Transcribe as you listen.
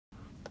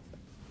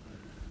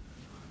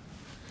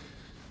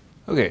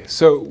Okay,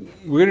 so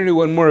we're going to do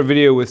one more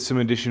video with some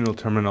additional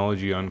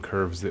terminology on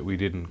curves that we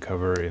didn't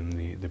cover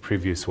in the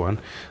previous one.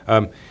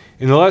 In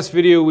the last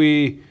video,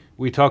 we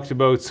talked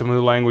about some of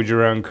the language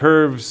around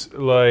curves,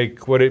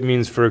 like what it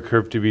means for a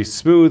curve to be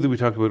smooth. We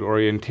talked about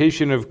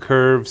orientation of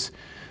curves.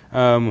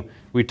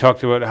 We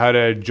talked about how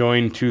to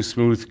join two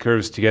smooth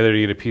curves together to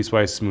get a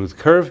piecewise smooth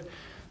curve.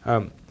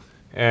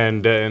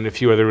 And a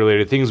few other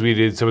related things. We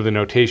did some of the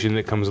notation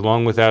that comes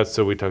along with that.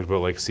 So we talked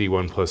about like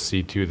C1 plus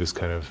C2, this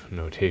kind of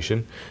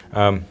notation.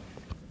 One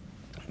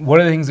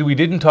of the things that we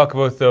didn't talk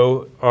about,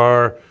 though,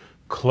 are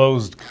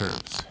closed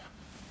curves.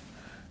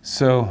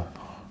 So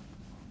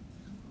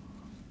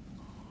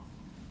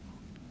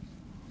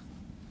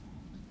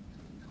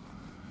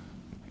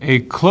a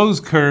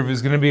closed curve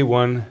is going to be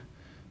one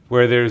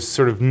where there's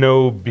sort of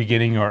no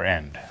beginning or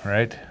end,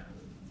 right?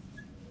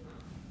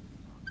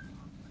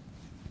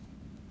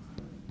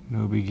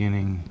 No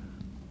beginning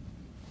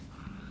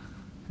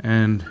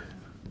and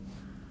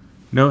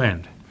no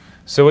end.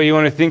 So what you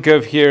want to think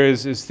of here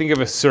is think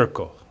of a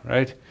circle,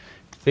 right?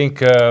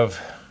 Think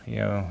of,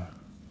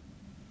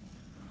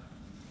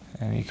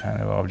 any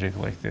kind of object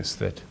like this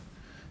that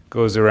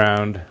goes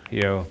around,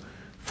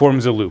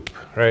 forms a loop,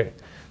 right?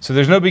 So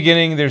there's no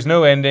beginning, there's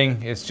no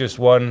ending, it's just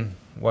one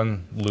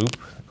loop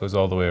that goes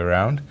all the way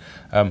around.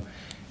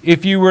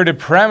 If you were to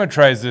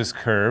parameterize this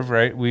curve,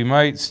 right, we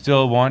might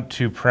still want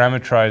to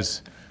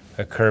parameterize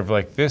a curve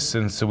like this,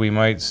 and so we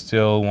might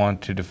still want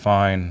to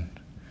define,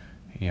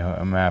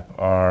 a map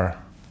R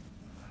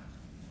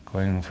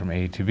going from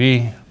A to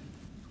B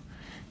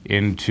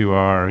into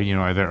R,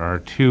 either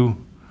R2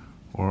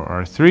 or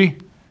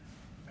R3.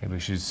 Maybe we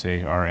should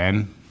say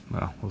Rn.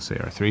 Well, we'll say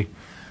R3.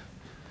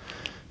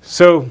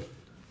 So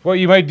what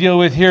you might deal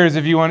with here is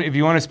if you want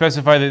to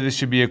specify that this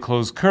should be a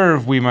closed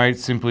curve, we might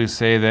simply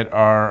say that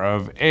R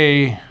of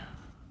A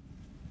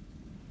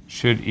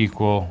should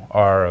equal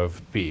R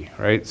of B,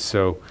 right?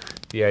 So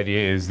the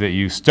idea is that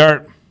you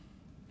start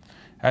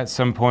at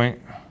some point,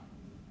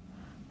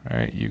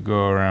 right? You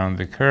go around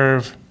the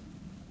curve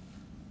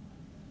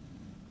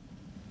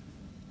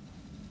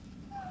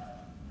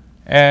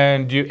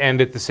and you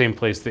end at the same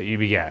place that you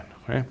began,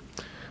 right?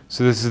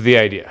 So this is the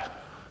idea.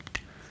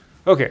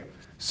 Okay,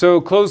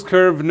 so closed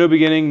curve, no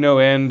beginning, no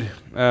end.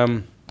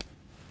 I'm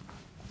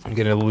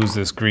gonna lose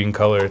this green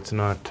color. It's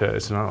not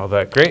all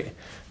that great,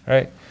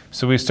 right?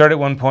 So we start at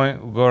one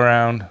point, we'll go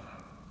around,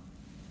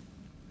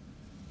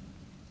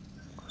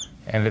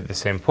 and at the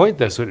same point.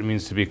 That's what it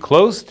means to be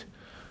closed.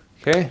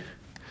 Okay.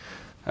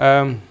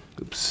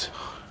 Oops.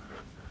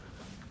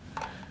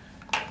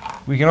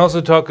 We can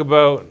also talk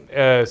about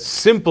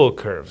simple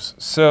curves.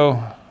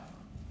 So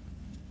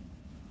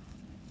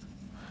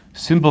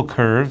simple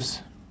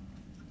curves,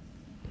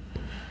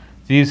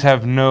 these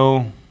have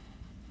no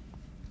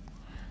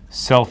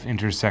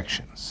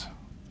self-intersections.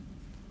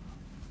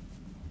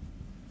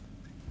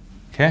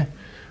 Okay.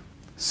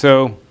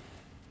 So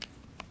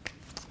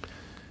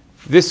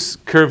this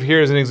curve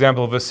here is an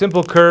example of a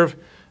simple curve,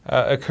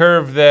 a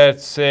curve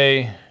that's,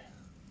 say,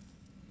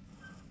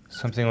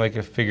 something like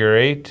a figure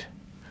 8,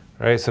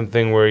 right?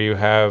 Something where you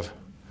have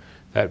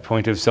that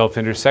point of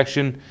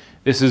self-intersection.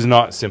 This is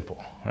not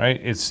simple, right?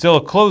 It's still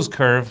a closed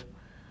curve,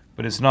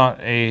 but it's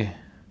not a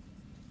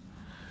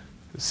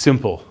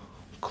simple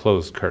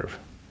closed curve,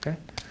 okay?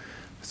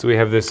 So we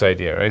have this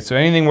idea, right? So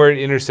anything where it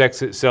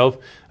intersects itself,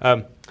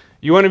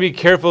 you want to be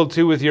careful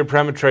too with your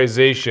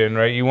parameterization,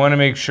 right? You want to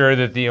make sure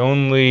that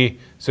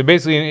so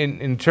basically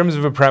in terms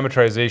of a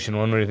parameterization,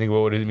 one way to think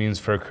about what it means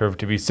for a curve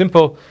to be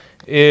simple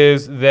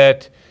is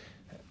that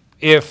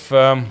if,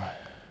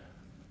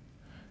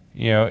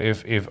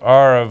 if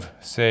R of,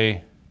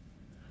 say,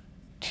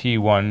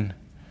 T1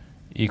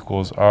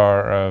 equals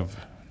R of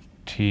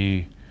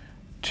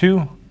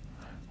T2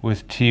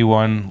 with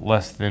T1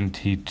 less than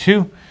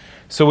T2,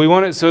 so we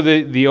want it so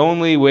that the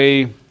only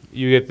way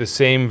you get the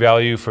same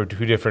value for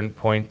two different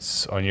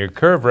points on your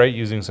curve, right,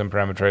 using some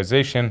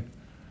parameterization,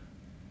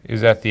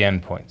 is at the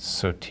endpoints.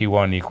 So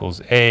T1 equals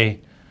A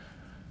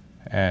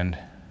and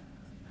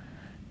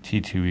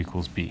T2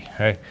 equals B,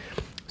 right?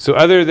 So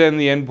other than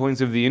the endpoints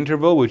of the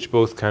interval, which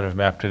both kind of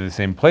map to the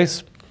same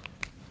place,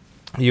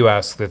 you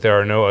ask that there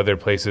are no other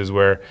places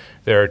where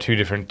there are two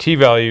different T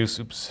values,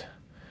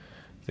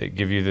 that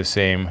give you the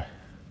same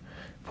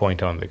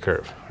point on the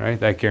curve, right?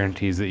 That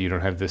guarantees that you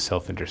don't have this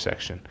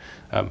self-intersection.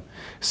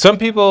 Some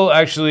people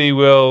actually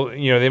will,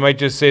 they might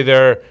just say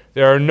there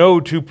are no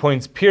 2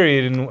 points,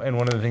 period, and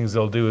one of the things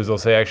they'll do is they'll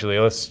say, actually,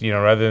 let's,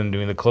 rather than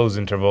doing the closed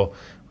interval,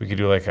 we could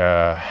do like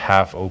a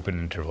half open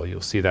interval. You'll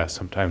see that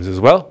sometimes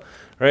as well,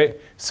 right?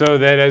 So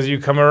that as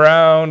you come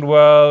around,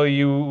 well,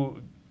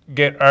 you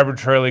get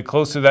arbitrarily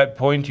close to that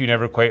point. You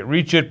never quite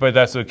reach it, but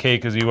that's okay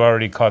because you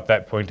already caught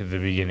that point at the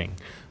beginning.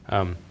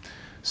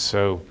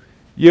 So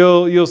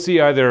you'll see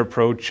either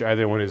approach.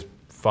 Either one is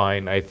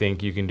fine. I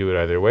think you can do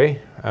it either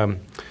way.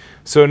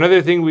 So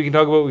another thing we can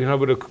talk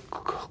about a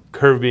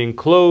curve being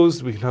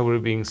closed. We can talk about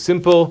it being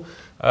simple.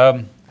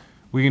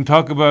 We can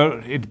talk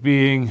about it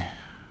being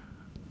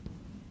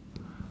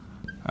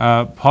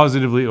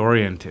positively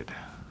oriented.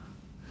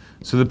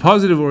 So the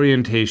positive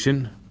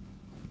orientation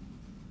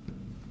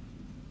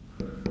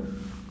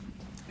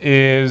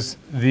is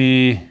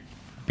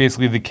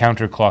basically the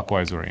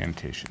counterclockwise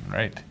orientation,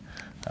 right?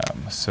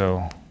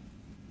 So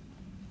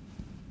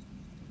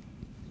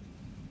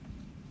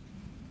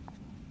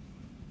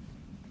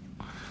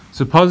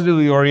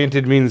positively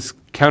oriented means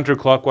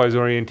counterclockwise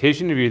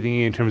orientation if you're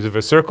thinking in terms of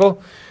a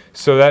circle.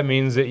 So that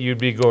means that you'd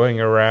be going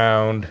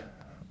around,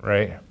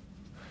 right,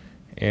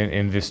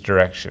 in this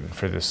direction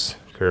for this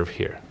curve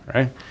here,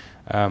 right?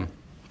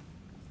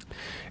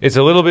 It's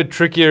a little bit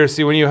trickier.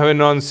 See, when you have a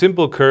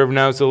non-simple curve,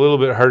 now it's a little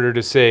bit harder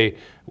to say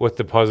what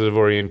the positive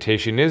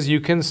orientation is. You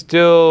can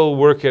still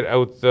work it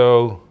out,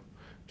 though.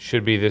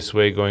 Should be this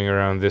way, going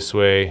around this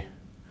way,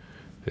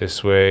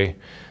 this way.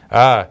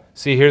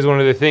 See, here's one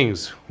of the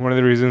things. One of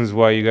the reasons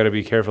why you got to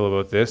be careful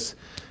about this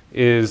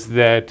is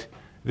that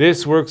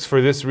this works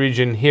for this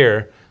region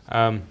here.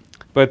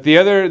 But the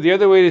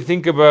other way to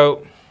think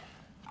about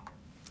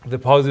the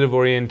positive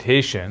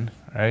orientation,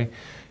 right,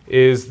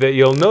 is that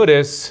you'll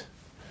notice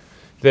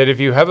that if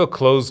you have a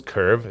closed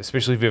curve,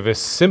 especially if you have a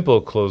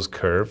simple closed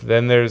curve,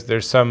 then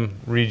there's some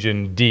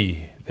region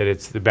D that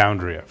it's the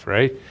boundary of,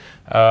 right?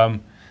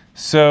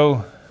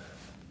 So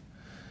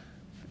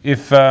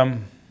if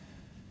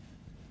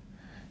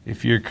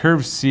your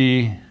curve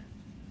C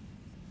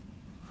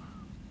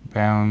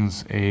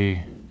bounds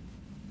a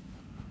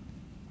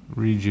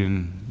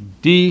region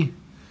D,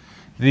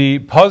 the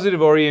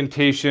positive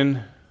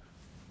orientation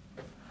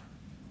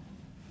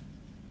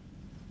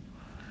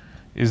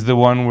is the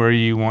one where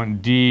you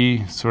want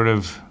D sort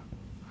of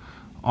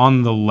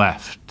on the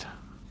left.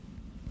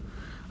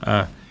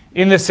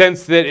 In the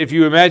sense that if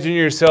you imagine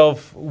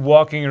yourself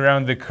walking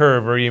around the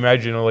curve, or you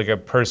imagine like a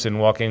person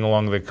walking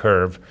along the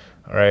curve,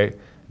 all right,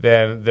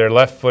 then their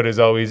left foot is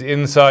always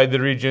inside the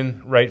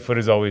region, right foot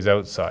is always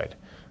outside.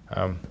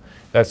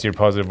 That's your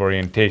positive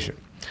orientation.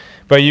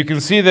 But you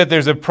can see that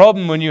there's a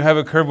problem when you have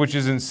a curve which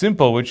isn't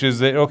simple, which is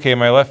that, okay,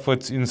 my left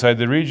foot's inside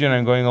the region,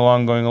 I'm going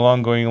along, going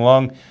along, going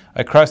along.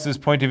 I cross this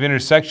point of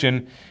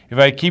intersection. If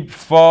I keep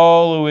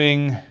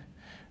following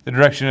the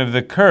direction of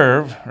the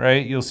curve,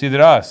 right, you'll see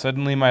that,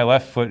 suddenly my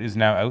left foot is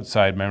now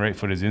outside, my right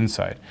foot is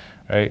inside,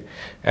 right?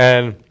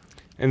 And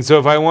so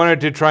if I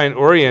wanted to try and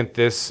orient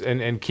this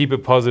and keep a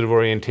positive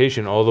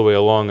orientation all the way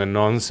along a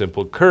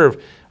non-simple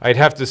curve, I'd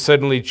have to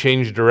suddenly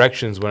change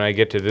directions when I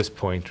get to this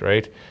point,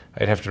 right?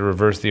 I'd have to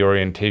reverse the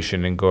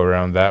orientation and go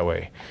around that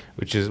way,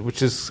 which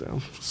is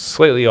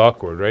slightly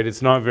awkward, right?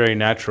 It's not very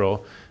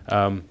natural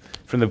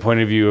from the point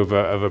of view of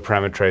a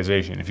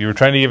parametrization. If you were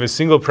trying to give a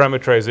single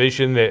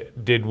parametrization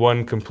that did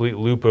one complete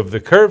loop of the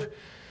curve,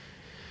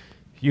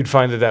 you'd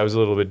find that that was a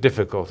little bit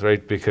difficult,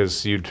 right?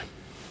 Because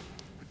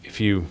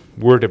if you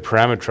were to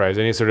parameterize,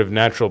 any sort of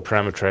natural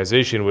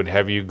parametrization would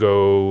have you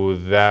go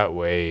that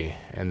way,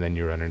 and then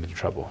you run into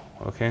trouble,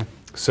 okay?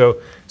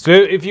 So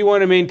if you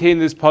want to maintain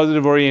this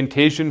positive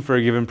orientation for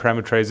a given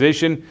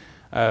parametrization,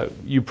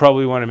 you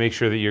probably want to make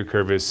sure that your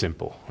curve is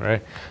simple,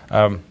 right?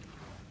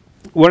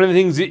 One of the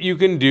things that you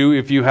can do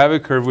if you have a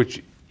curve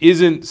which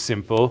isn't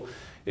simple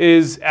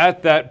is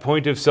at that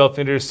point of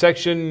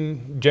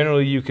self-intersection,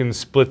 generally you can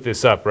split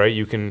this up, right?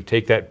 You can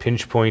take that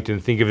pinch point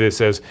and think of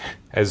this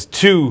as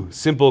two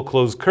simple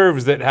closed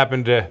curves that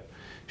happen to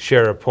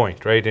share a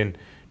point, right? And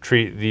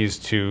treat these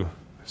two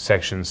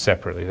sections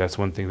separately. That's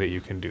one thing that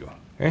you can do,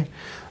 okay?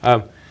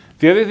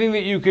 The other thing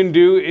that you can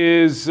do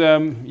is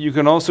you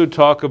can also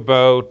talk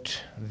about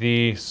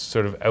the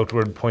sort of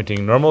outward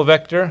pointing normal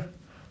vector,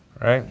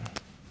 right?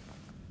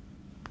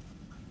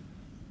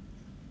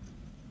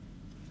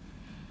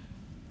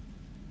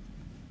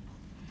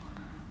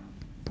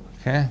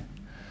 Okay,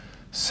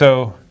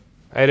 so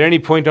at any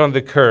point on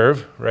the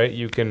curve, right,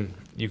 you can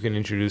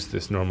introduce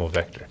this normal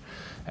vector,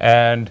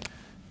 and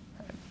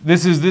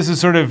this is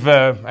sort of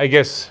I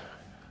guess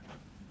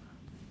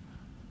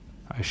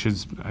I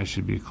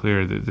should be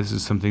clear that this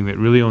is something that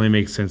really only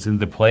makes sense in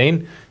the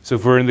plane. So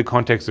if we're in the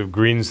context of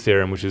Green's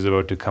theorem, which is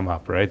about to come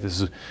up, right,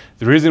 this is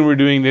the reason we're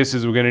doing this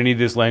is we're going to need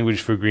this language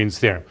for Green's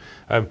theorem.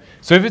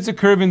 So if it's a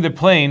curve in the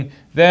plane,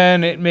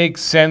 then it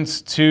makes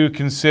sense to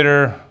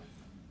consider,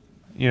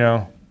 you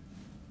know,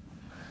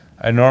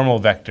 a normal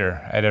vector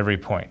at every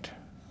point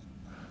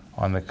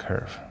on the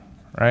curve,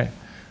 right?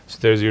 So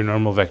there's your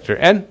normal vector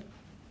n.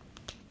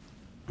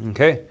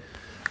 Okay.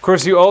 Of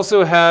course, you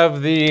also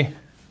have the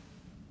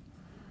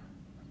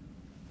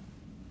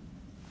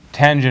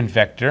tangent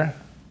vector,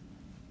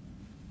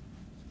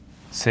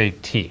 say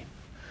t,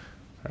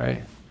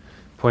 right?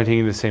 Pointing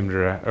in the same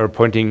direction, or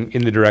pointing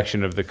in the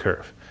direction of the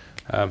curve.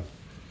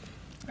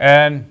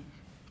 And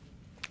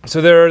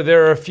so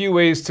there are a few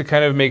ways to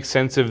kind of make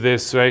sense of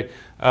this, right?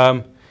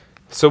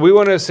 So we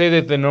want to say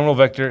that the normal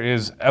vector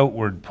is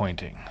outward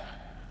pointing.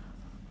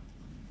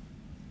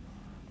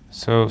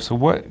 So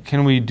what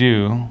can we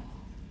do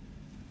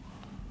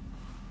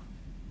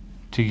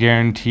to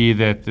guarantee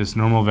that this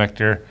normal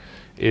vector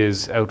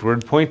is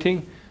outward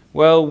pointing?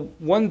 Well,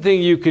 one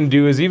thing you can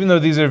do is, even though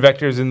these are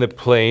vectors in the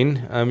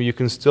plane, you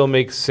can still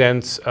make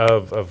sense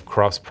of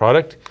cross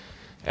product.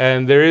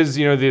 And there is,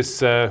 you know,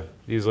 this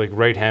these like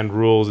right-hand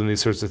rules and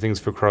these sorts of things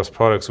for cross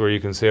products where you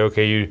can say,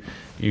 okay,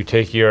 you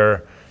take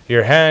your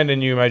hand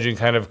and you imagine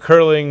kind of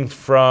curling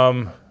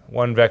from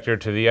one vector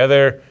to the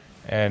other,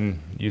 and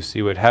you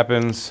see what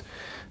happens.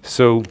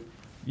 So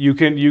you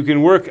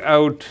can work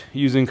out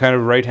using kind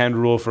of right-hand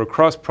rule for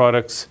cross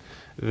products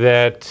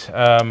that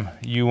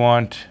you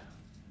want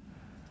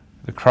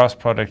the cross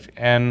product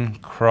n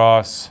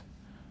cross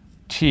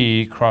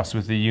t crossed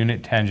with the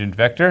unit tangent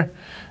vector.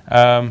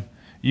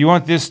 You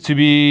want this to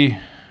be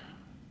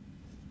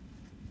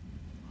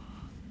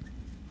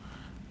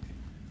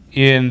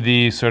in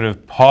the sort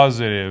of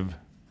positive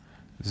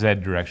z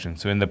direction,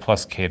 so in the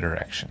plus k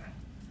direction.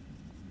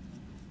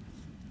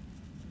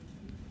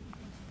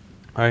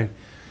 All right,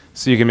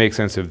 so you can make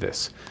sense of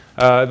this.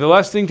 The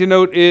last thing to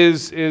note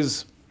is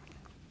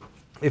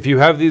if you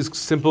have these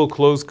simple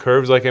closed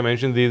curves, like I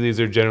mentioned, these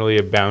are generally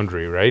a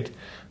boundary, right?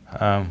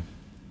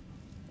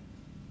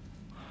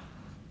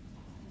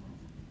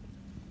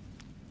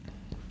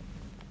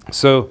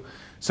 So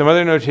some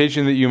other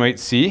notation that you might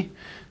see,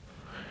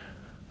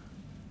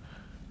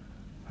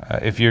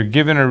 if you're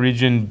given a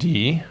region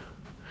D,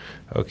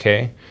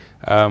 okay,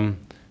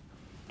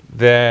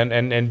 then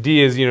and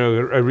D is, you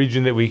know, a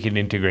region that we can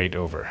integrate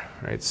over,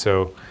 right?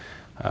 So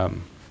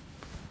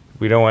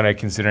we don't want to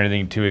consider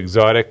anything too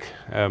exotic,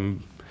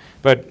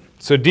 but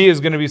so D is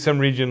going to be some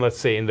region, let's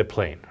say, in the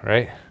plane,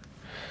 right?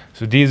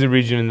 So D is a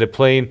region in the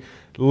plane.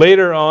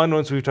 Later on,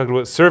 once we've talked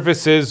about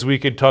surfaces, we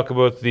could talk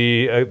about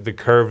the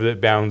curve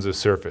that bounds a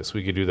surface.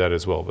 We could do that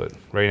as well, but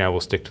right now we'll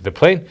stick to the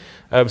plane.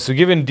 So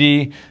given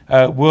D,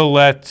 we'll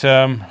let,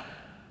 so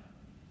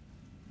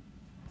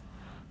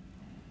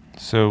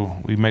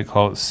we might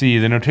call it C.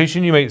 The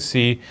notation you might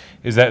see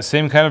is that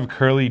same kind of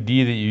curly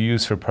D that you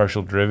use for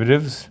partial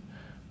derivatives,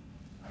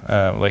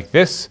 like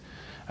this.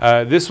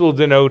 This will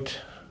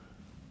denote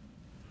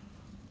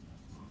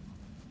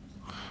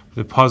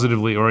the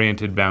positively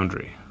oriented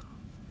boundary.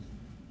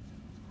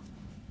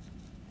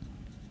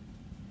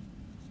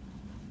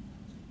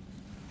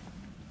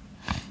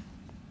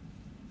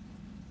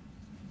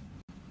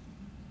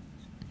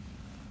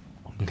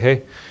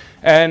 Okay,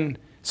 and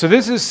so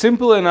this is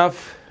simple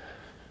enough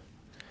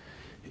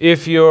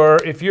if your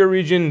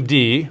region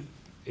D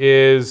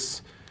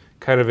is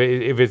kind of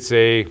if it's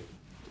a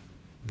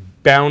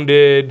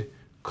bounded,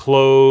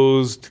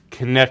 closed,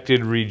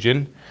 connected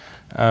region,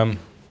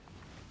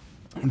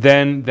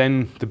 then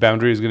the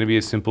boundary is going to be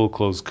a simple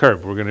closed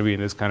curve. We're going to be in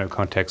this kind of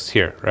context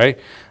here, right?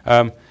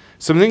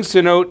 Some things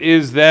to note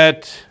is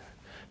that,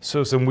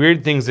 so some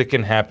weird things that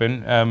can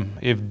happen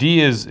if D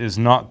is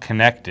not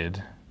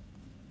connected.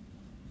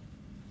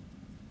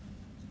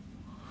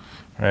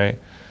 Right?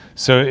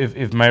 So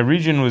if my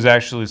region was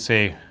actually,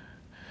 say,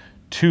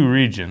 two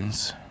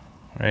regions,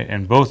 right,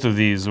 and both of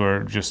these were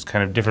just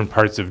kind of different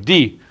parts of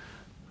D,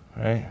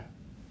 right?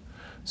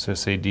 So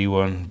say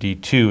D1,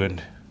 D2,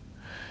 and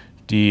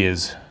D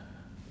is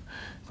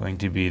going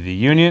to be the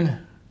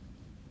union,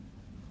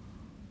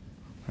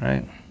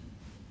 right?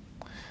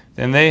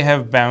 Then they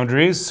have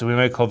boundaries, so we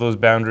might call those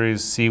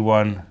boundaries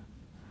C1,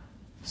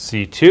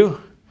 C2.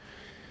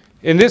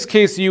 In this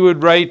case, you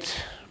would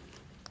write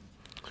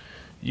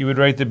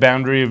the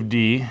boundary of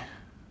D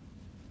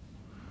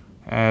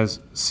as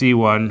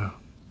C1.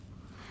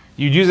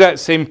 You'd use that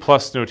same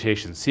plus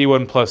notation,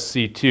 C1 plus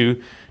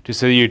C2, to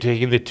say that you're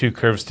taking the two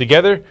curves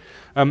together.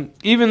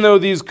 Even though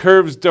these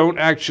curves don't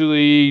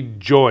actually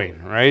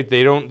join, right?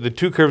 The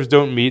two curves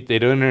don't meet, they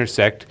don't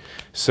intersect.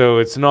 So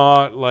it's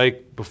not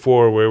like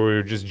before where we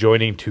were just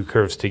joining two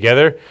curves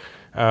together.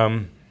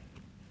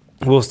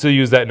 We'll still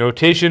use that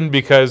notation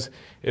because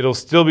it'll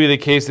still be the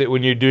case that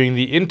when you're doing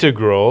the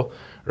integral,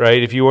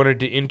 right, if you wanted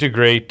to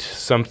integrate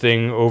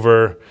something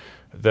over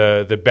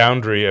the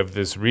boundary of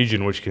this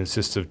region, which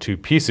consists of two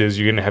pieces,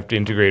 you're going to have to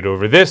integrate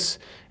over this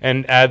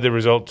and add the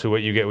result to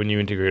what you get when you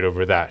integrate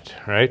over that,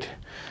 right?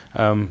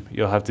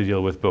 You'll have to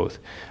deal with both.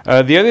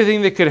 The other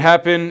thing that could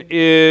happen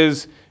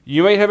is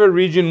you might have a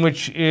region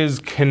which is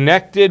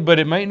connected, but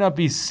it might not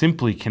be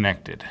simply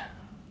connected.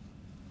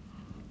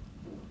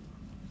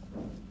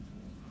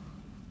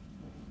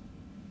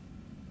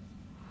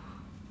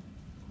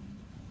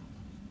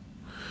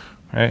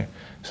 Right?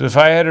 So if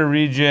I had a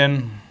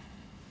region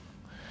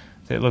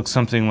that looks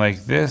something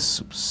like this,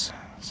 oops,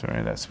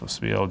 sorry, that's supposed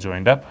to be all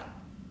joined up.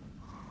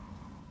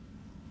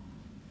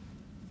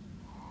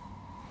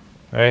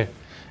 Right?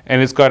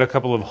 And it's got a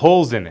couple of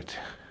holes in it.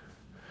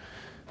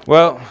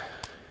 Well,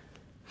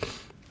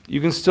 you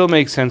can still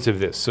make sense of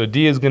this. So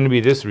D is going to be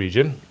this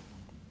region.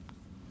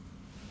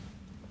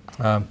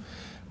 We're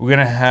going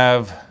to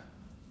have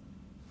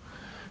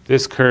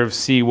this curve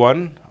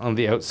C1 on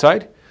the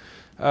outside.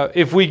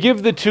 If we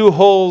give the two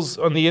holes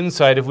on the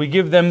inside, if we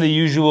give them the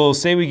usual,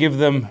 say we give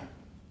them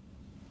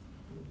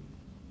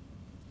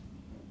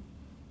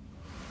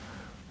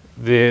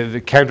the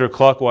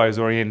counterclockwise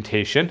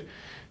orientation,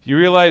 you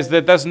realize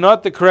that that's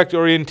not the correct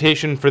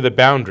orientation for the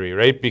boundary,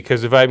 right?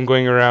 Because if I'm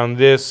going around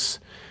this,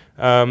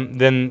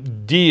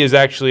 then D is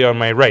actually on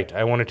my right.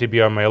 I want it to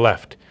be on my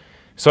left.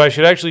 So I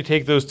should actually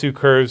take those two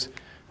curves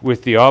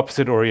with the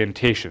opposite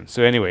orientation.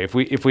 So anyway,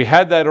 if we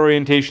had that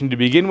orientation to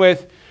begin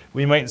with,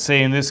 we might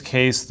say in this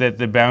case that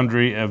the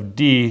boundary of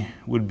D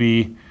would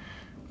be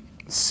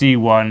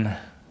C1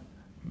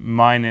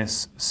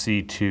 minus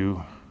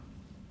C2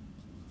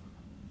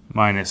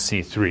 minus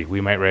C3.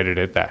 We might write it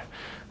at that.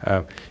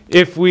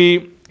 If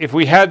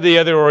we had the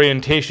other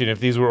orientation, if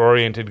these were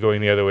oriented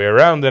going the other way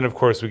around, then of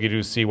course we could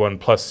do C1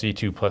 plus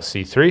C2 plus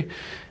C3.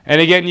 And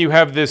again, you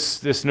have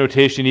this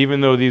notation,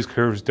 even though these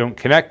curves don't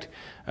connect,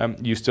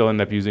 you still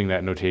end up using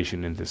that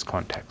notation in this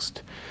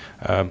context.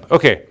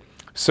 Okay,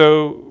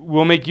 so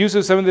we'll make use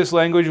of some of this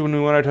language when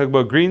we want to talk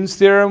about Green's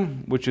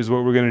theorem, which is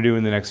what we're going to do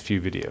in the next few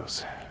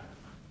videos.